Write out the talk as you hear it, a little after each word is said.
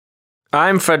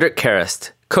I'm Frederick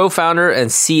Karist, co-founder and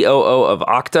COO of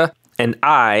Okta, and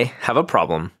I have a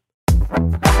problem.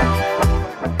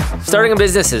 Starting a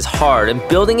business is hard, and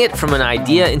building it from an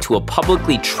idea into a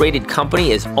publicly traded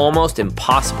company is almost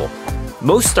impossible.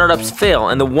 Most startups fail,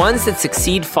 and the ones that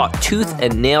succeed fought tooth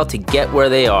and nail to get where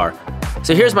they are.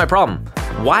 So here's my problem.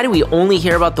 Why do we only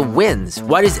hear about the wins?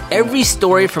 Why does every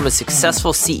story from a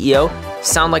successful CEO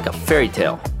sound like a fairy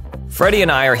tale? Freddie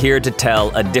and I are here to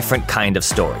tell a different kind of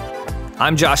story.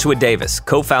 I'm Joshua Davis,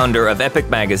 co-founder of Epic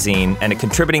Magazine and a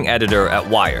contributing editor at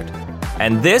Wired.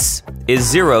 And this is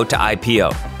Zero to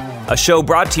IPO, a show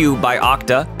brought to you by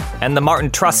Okta and the Martin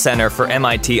Trust Center for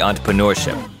MIT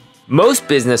Entrepreneurship. Most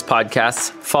business podcasts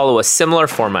follow a similar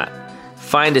format.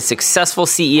 Find a successful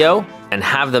CEO and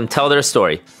have them tell their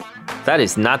story. That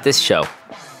is not this show.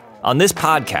 On this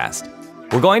podcast,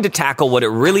 we're going to tackle what it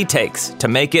really takes to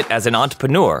make it as an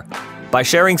entrepreneur by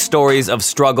sharing stories of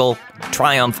struggle,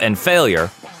 triumph, and failure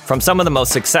from some of the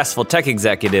most successful tech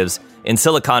executives in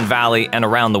Silicon Valley and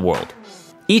around the world.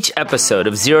 Each episode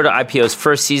of Zero to IPO's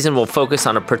first season will focus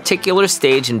on a particular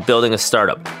stage in building a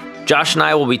startup. Josh and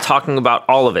I will be talking about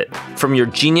all of it, from your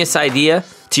genius idea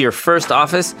to your first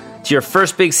office, to your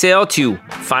first big sale, to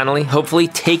finally, hopefully,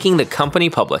 taking the company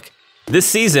public. This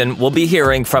season, we'll be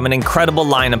hearing from an incredible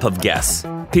lineup of guests.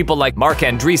 People like Mark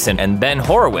Andreessen and Ben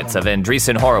Horowitz of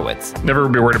Andreessen Horowitz. Never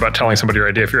be worried about telling somebody your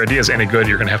idea. If your idea is any good,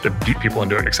 you're going to have to beat people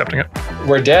into it, accepting it.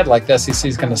 We're dead, like the SEC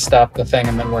is going to stop the thing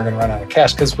and then we're going to run out of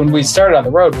cash. Because when we started on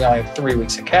the road, we only had 3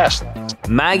 weeks of cash left.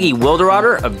 Maggie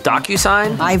Wilderotter of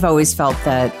DocuSign. I've always felt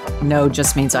that no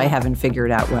just means I haven't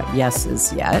figured out what yes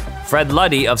is yet. Fred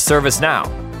Luddy of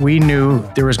ServiceNow. We knew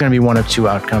there was going to be one of two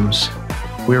outcomes.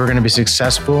 We were going to be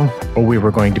successful or we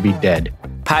were going to be dead.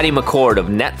 Patty McCord of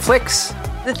Netflix.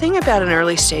 The thing about an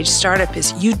early stage startup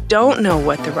is you don't know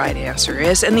what the right answer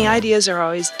is, and the ideas are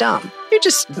always dumb. You're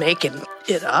just making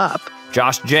it up.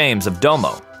 Josh James of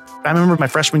Domo. I remember my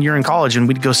freshman year in college and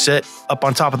we'd go sit up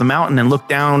on top of the mountain and look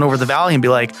down over the valley and be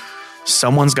like,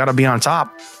 someone's got to be on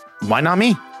top. Why not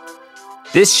me?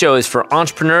 This show is for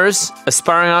entrepreneurs,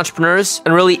 aspiring entrepreneurs,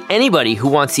 and really anybody who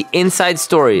wants the inside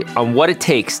story on what it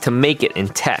takes to make it in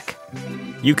tech.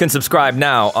 You can subscribe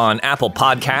now on Apple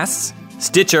Podcasts,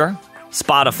 Stitcher,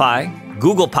 Spotify,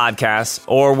 Google Podcasts,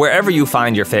 or wherever you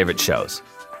find your favorite shows.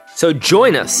 So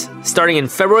join us starting in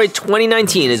February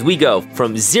 2019 as we go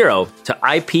from zero to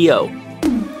IPO.